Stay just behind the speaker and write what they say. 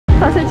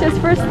DASURI's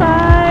first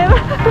time.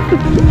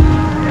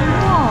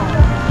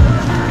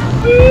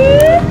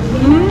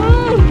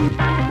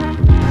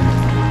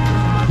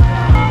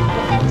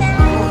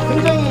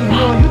 굉장히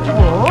유명한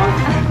유튜버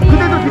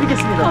그대도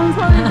드리겠습니다.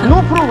 감사합니다.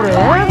 노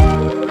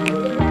프로그램.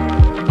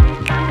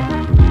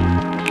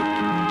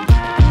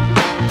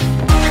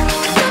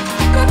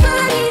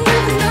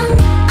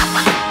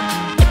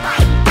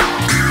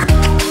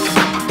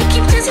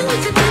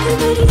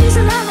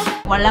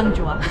 말랑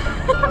좋아.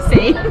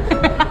 Same.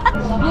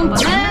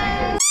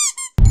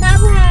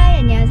 Hi,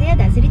 안녕하세요.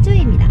 다스리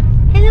초이입니다.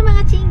 Hello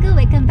mga 친구,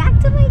 welcome back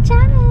to my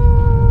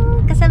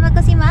channel. Kasama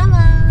ko si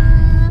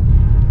Mama.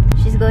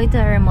 She's going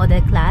to her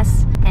model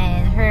class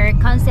and her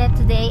concept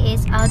today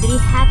is Audrey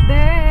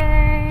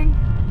Hepburn.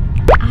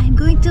 I'm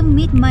going to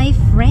meet my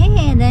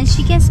friend and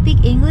she can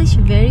speak English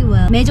very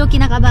well. Medyo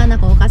kinakabahan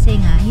ako kasi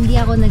nga hindi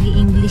ako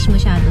nag-i-English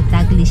masyado,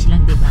 Taglish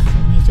lang, diba? So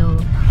medyo,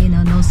 you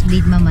know,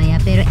 nosebleed mamaya.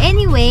 Pero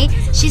anyway,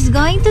 she's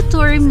going to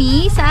tour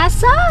me sa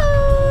song.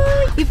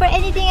 Before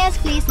anything else,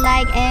 please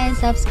like and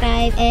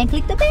subscribe and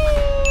click the bell.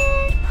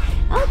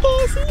 Okay,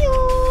 see you.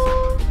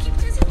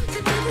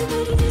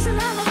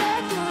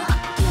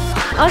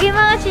 Okay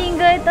mga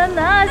친구, ito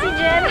na, si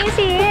Jenny's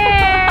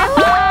here.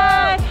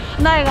 Hi.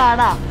 나 이거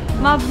알아.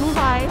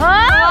 마부하이.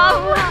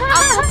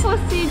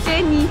 아포시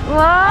제니.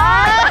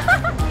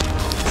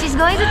 She's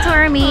going to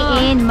tour me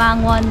in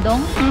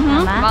Mangwon-dong.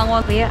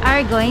 Mangwon. We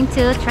are going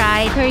to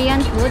try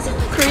Korean food.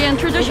 Korean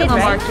traditional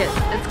market.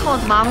 It's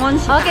called Mangwon.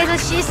 Okay, so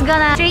she's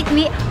gonna treat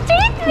me.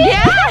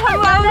 Yeah!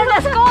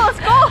 Let's go, let's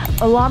go!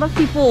 A lot of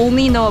people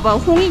only know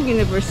about Hongik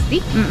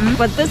University,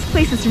 but this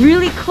place is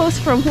really close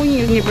from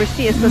Hongik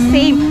University. It's the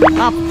same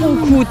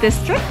Ponggu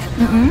district,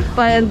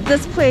 but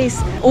this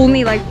place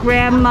only like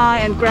grandma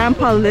and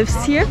grandpa lives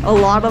here, a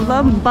lot of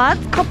them. But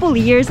a couple of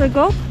years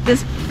ago,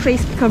 this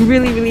place became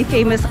really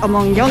famous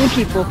among young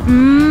people.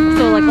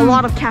 So like a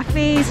lot of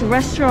cafes,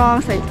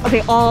 restaurants, like,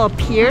 they all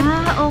appeared.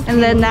 Okay.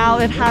 And then now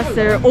it has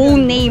their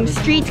own name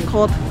street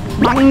called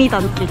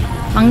Mangnidankil.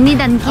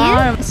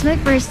 Mangnidankil? It's my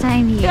first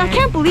time here. I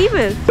can't believe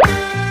it.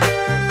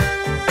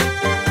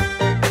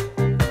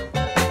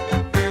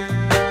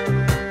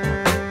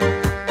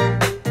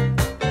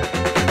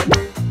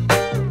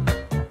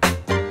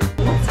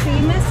 What's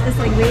famous is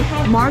like they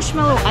have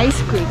marshmallow ice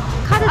cream.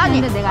 카드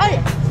줬는데 내가.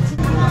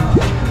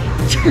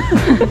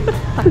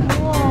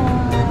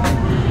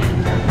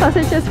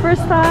 DASURI's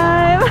first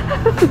time.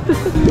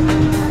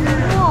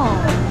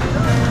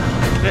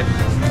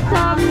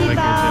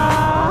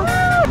 감사합니다.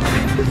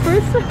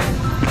 First time.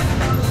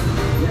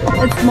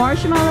 It's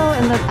marshmallow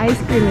and then ice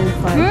cream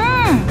inside.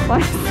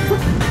 맛있어.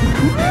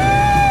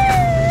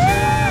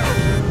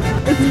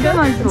 진짜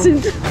맛있어.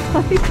 진짜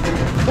맛있어.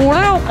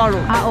 오레오 가루.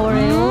 아,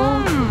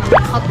 오레오.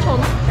 4,000원.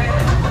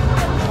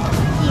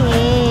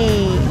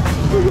 예.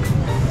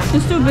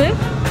 It's too big?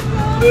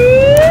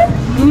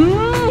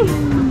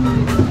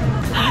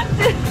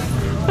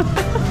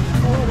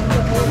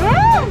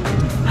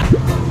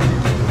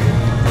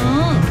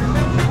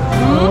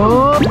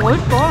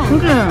 맛있다.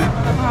 그래.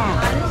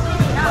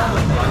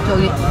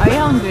 저기, are you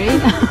hungry?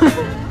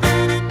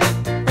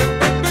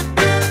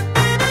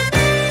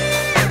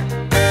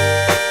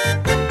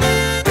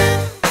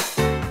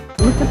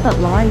 Look at that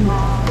line.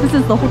 This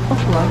is the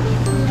hotdog line.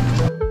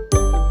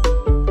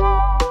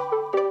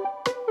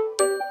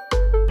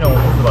 그냥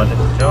오므스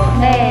맞으시죠?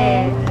 네.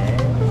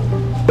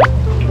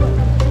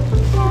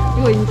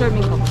 이거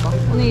인절미인가 보다.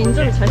 오늘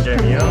인절미 잘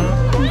시켰네.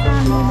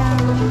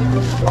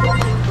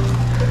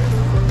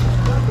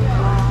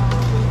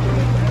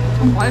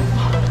 맛있어.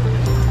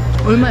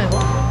 얼마 이거?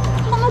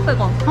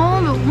 1,500원.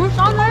 아, 너무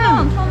싸네.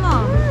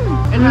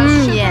 1,000원. It has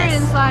sugar yes.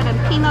 inside and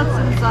peanuts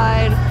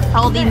inside,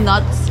 healthy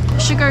nuts,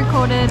 sugar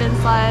coated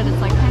inside. It's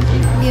like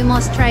pancake. You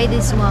must try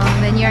this one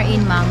when you're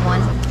in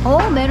Mangwon.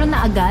 Oh, meron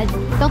na agad.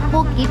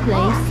 Tteokbokki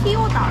place.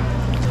 피오다.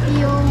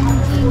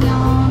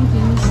 띠용진영,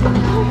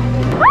 김신영.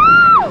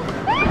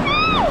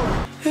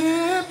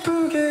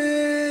 예쁘게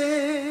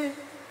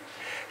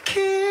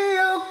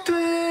기억돼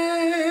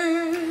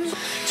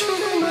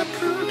조금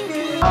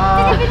아프게.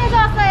 필리핀에서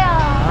왔어요.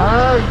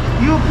 아,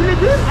 이거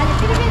필리핀? 아니,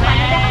 필리핀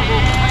아닌데 한국.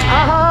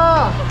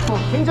 아하,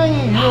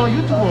 굉장히 유명한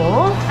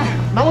유튜버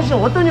망원 씨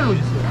어떤 일로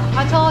오셨어요?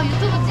 아, 저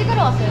유튜브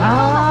찍으러 왔어요. 처음 아,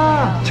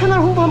 왔어요. 채널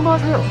홍보 한번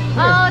하세요.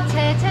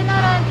 제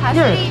채널은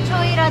다스리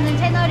초이라는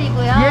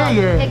채널이고요. 예,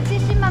 예.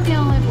 170만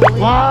명을 보고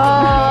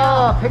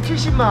와, 있는데요.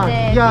 170만.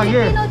 네, 야, 예.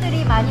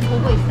 필리핀어들이 많이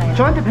보고 있어요.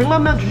 저한테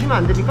 100만 명 주시면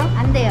안 됩니까?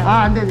 안 돼요.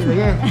 아, 안 됩니다.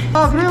 예.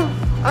 아, 그래요?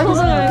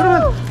 알겠습니다.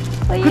 그러면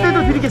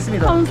그대도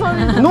드리겠습니다.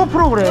 감사합니다. 노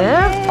프로그램.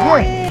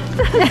 예.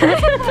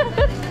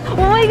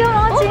 오마이갓,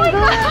 mga 친구.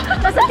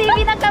 Nasa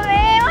TV na kami.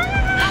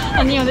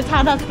 언니 오늘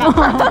잘했다.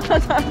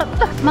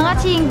 Mga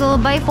친구,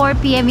 by 4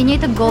 p.m. we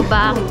need to go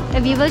back.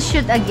 If we will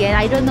shoot again,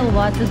 I don't know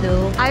what to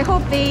do. I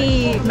hope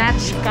they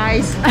match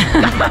guys.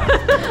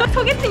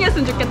 소개팅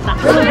했으면 좋겠다.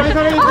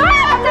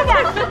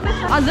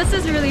 아, this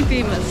is really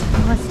famous.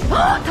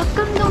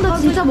 닭강정 나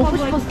진짜 먹고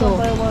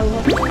싶었어.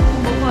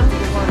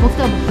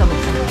 먹자.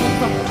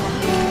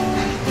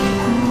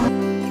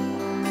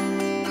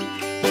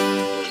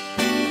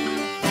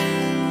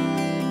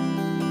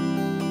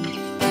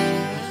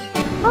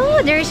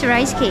 there's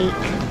rice cake.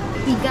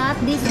 We got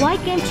this white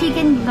cane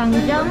chicken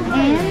gangjang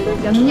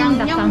and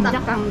양념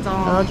닭강정.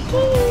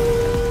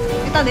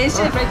 Okay. 일단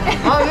 4시에 뵐게.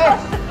 아, 예.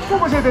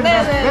 꼭 오셔야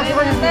됩니다. 네,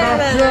 수고하셨습니다.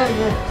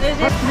 네.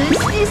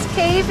 This is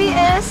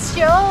KBS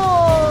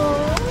show.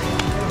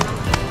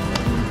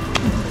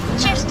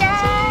 Cheers,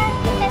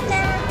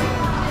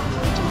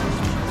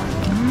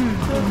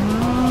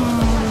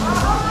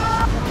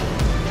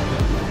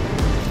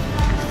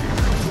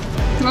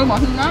 너무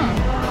맛있네.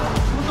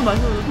 이것도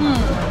맛있어.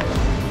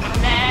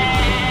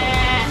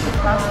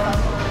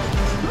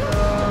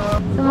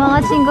 So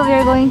mga 친구, we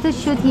are going to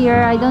shoot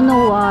here. I don't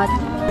know what.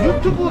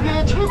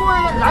 유튜브계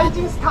최고의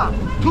라이징 스타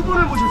두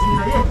분을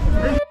모셨습니다. 예.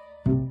 네.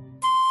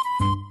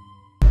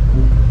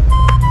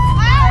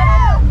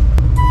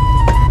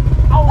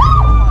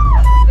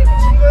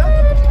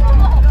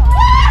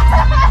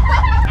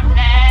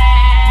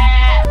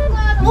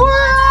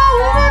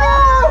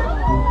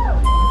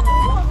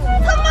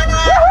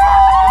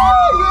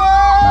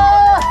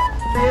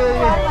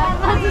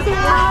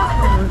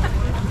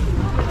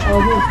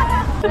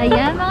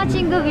 Ayan mga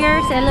친구, we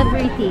are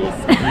celebrities.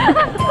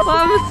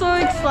 I'm so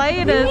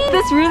excited.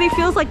 This really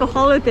feels like a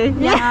holiday.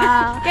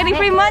 Yeah. Getting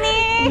free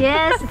money.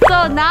 Yes.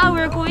 So now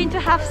we're going to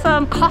have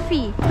some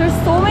coffee. There's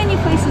so many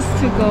places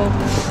to go.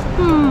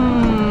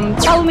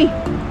 Tell me.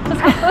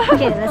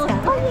 Okay, let's go.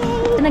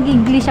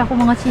 Nag-English ako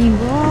mga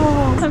친구.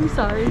 I'm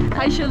sorry.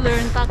 I should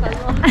learn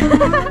Tagalog.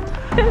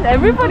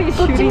 Everybody's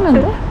또 shooting.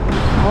 찍는데?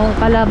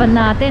 kalaban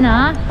natin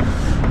ha.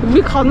 우리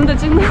가는데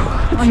찍는 거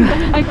같아.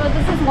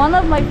 This is one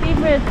of my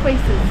favorite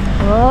places.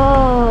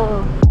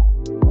 Oh.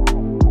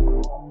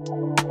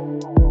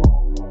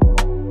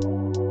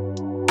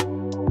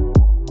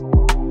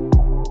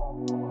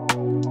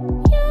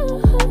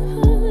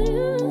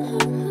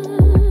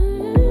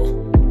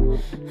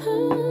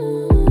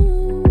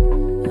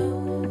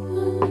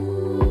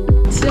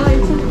 지하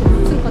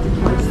 1층까지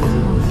다 있어.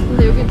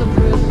 근데 여기 또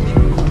보여주고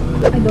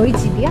싶어. Ay, 너희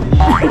집이야?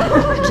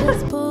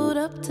 Just pulled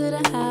up to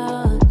the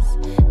house.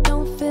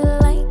 Don't feel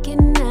like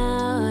getting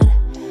out.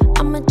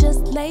 I'ma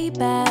just lay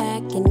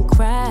back and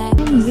cry.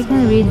 We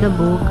can read the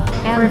book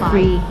for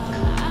free.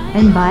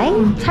 And buy?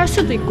 살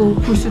수도 있고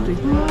볼 수도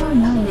있고.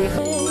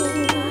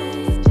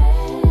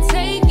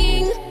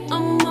 Taking a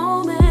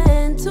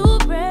moment to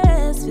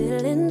rest,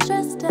 feeling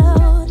stressed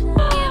out.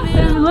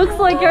 It looks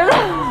like you're.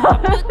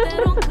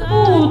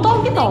 오,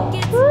 딱이다.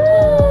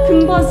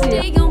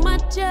 등받이야. Stay on my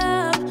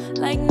job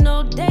like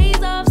no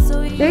days off.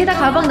 So 여기다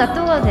가방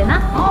놔두어도 되나?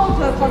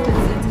 다 되지.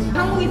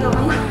 한국이잖아.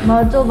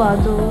 맞아.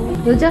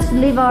 We'll just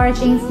leave our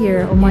things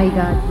here. Oh my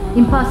god.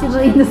 Impossible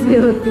in the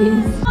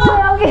Philippines.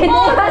 여기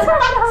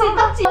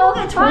딱지.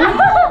 여기 좋은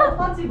거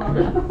빠지 마.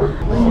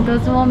 She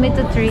doesn't want me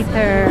to treat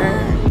her.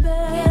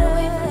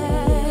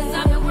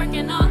 I've been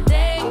working all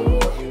day.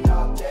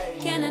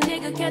 Can a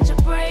nigga catch a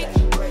break?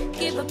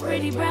 Give a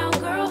pretty brown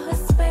girl her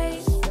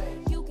space.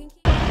 You can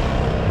keep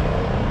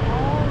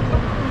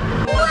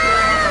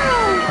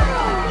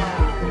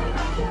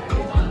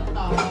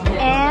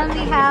And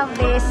we have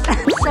this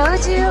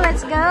soju.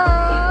 Let's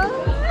go.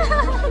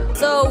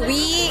 So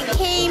we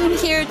came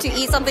here to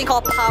eat something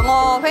called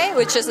방어회,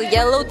 which is a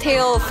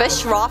yellowtail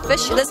fish, raw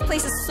fish. This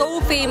place is so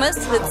famous.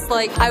 It's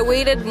like I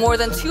waited more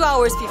than 2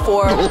 hours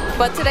before,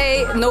 but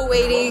today no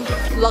waiting.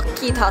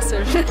 Lucky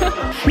Tasur.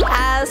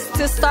 As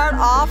to start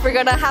off, we're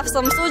gonna have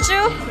some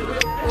soju.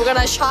 We're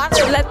gonna shot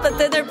and let the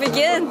dinner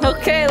begin.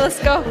 Okay, let's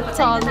go.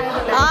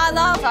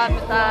 No,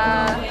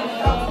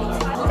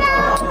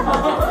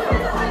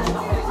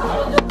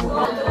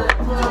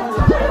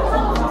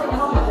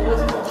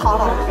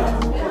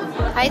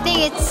 I think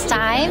it's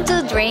time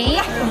to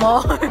drink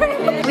more.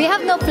 We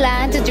have no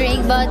plan to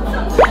drink, but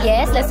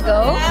yes, let's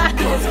go.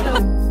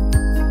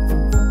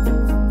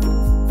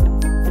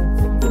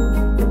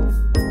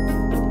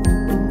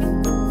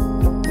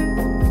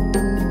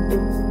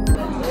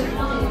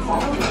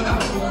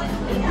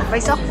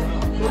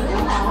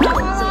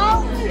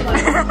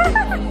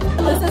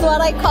 This is what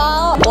I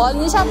call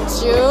one shot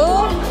ju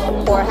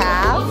for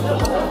half.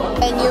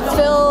 And you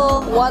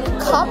fill 1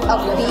 cup of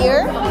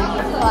beer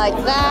like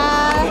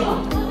that.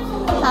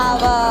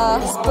 Have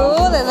a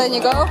spoon and then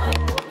you go.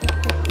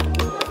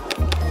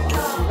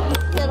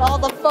 Get all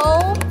the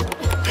foam.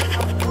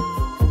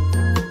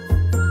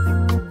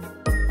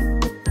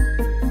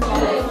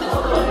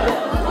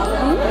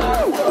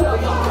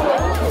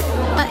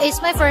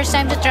 It's my first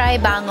time to try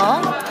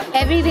bango.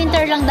 Every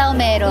winter lang daw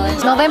meron.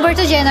 November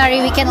to January,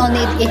 we can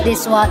only eat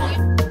this one.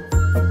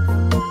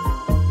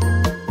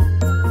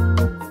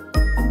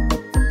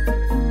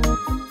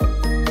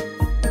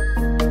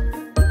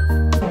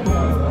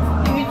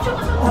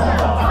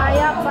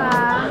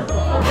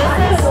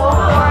 This is for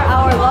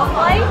our love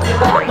life.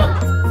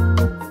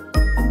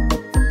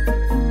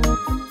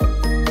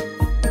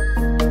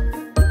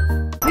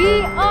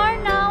 We are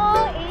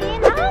now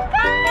in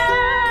Hanggang!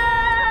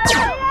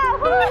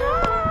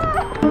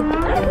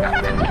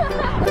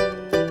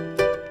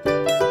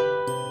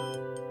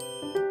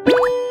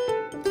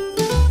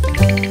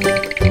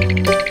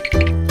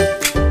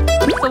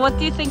 So what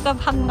do you think of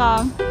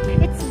Hanggang?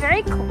 It's very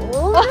very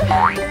cold.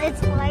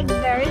 It's like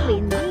very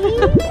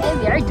windy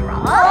and very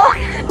drunk.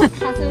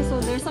 So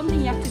there's something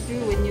you have to do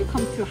when you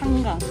come to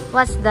Hangang.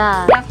 What's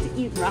that? You have to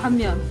eat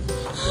ramen.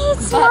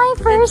 It's my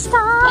first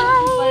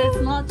time. But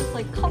it's not just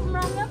like cup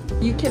ramen.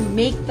 You can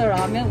make the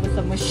ramen with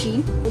a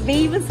machine. They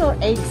even sell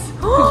eggs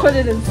to put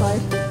it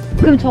inside.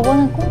 그럼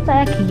저거는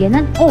공짜야?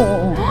 기계는?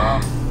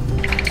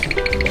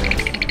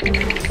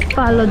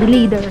 Follow the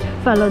leader.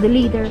 Follow the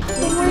leader.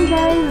 Hey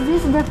guys,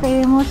 this is the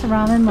famous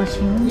ramen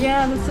machine.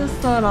 Yeah, this is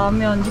the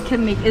ramen. You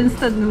can make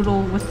instant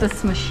noodle with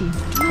this machine.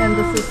 And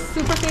this is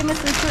super famous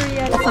in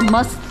Korea. It's a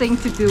must thing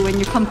to do when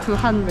you come to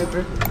Han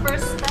River.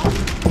 First step,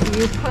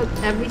 you put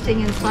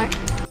everything inside.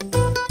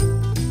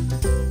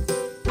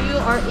 You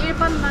are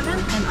일반 라면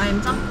and I am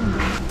짬뽕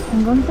라면.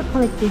 I'm going to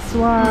collect this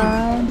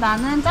one.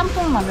 나는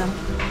짬뽕 라면.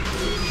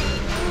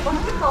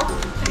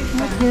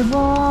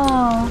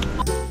 대박.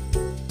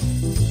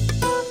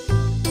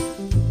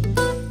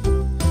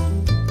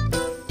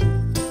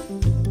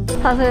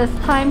 So it's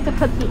time to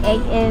put the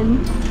egg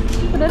in.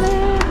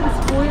 It's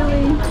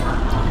boiling.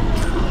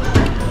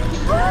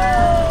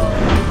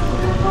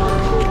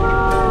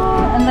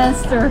 And then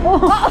stir.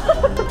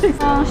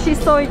 Oh,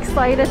 she's so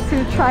excited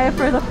to try it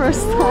for the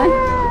first time.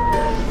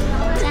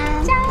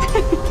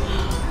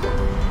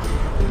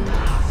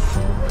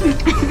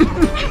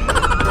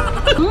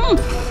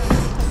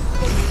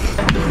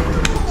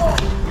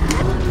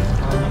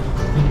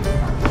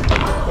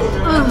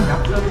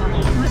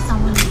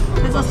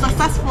 It's a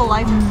successful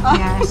life.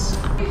 Yes.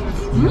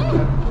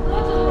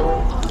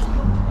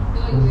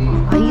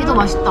 아, 이게 더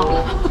맛있다.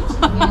 너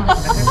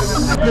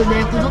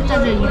내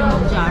구독자들 이름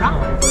뭔지 알아?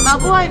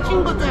 나보아의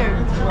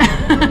친구들.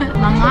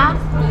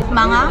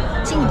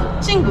 망아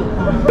친구.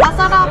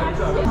 아사라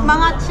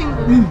망아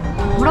친구.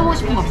 물어보고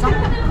싶은 거 없어?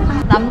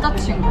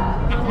 남자친구.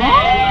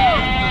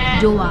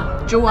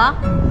 좋아.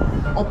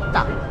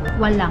 없다.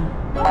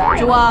 왈랑.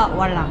 좋아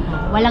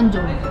왈랑. 왈랑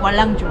좋아.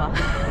 왈랑 좋아.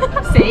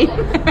 Same.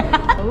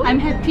 I'm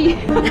happy.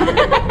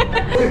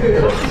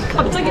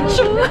 갑자기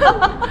춤.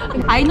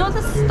 I know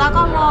this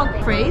Tagalog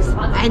phrase.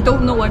 I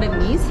don't know what it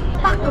means.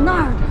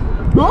 빠끄널.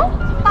 뭐?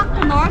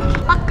 빠끄널.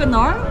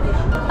 빡가논.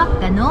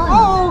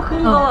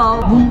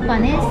 그거.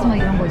 문파네스 뭐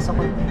이런 거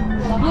있었거든.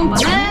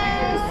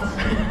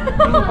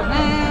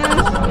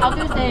 How do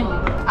you say?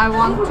 I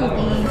want to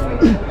be.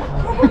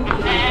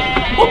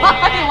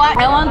 Why?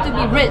 I want to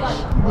be rich.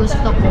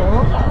 Gusto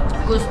ko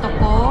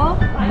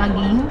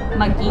maging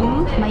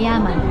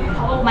mayaman.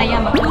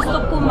 Gusto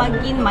ko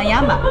maging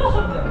mayaman.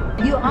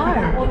 You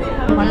are.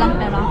 walang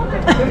pera.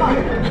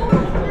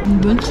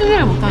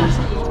 면치기를 못하겠어.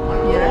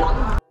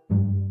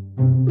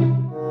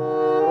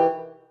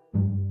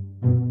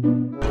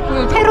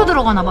 회로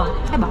들어가나 봐.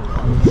 해봐.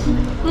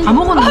 다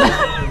먹었는데.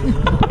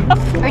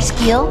 Our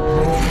skill.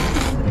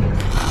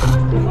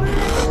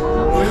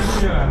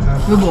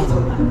 여보.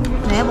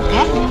 내가 해볼게.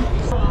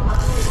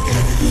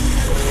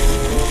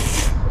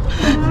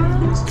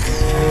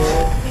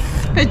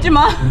 뱉지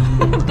마.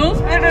 Don't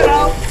spit it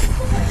out.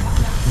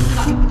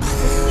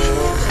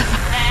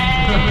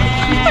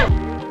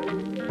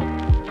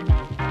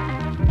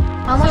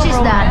 How much is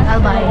that? I'll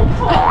buy it.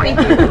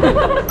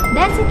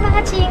 That's it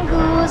mga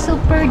chingu.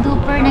 Super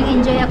duper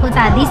nag-enjoy ako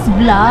sa this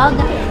vlog.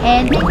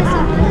 And thank you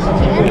so much.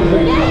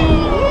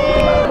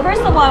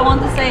 First of all, I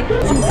want to say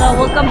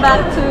welcome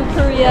back to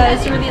Korea.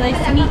 It's really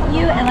nice to meet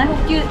you, and I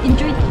hope you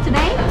enjoyed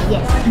today.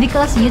 Yes,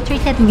 because you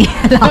treated me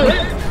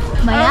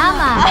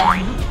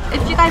Mayaman.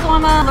 If you guys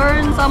want to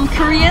learn some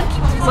Korean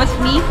with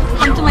me,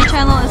 come to my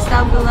channel. It's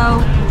down below.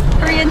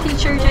 Korean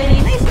teacher Jenny.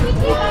 Nice to meet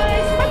you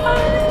guys. Bye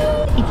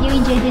bye. If you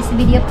enjoyed this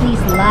video,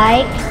 please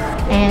like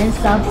and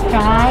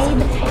subscribe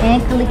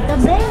and click the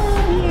bell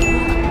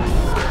here.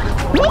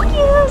 Thank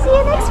you. See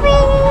you next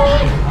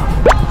week.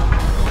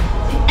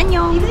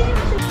 안녕.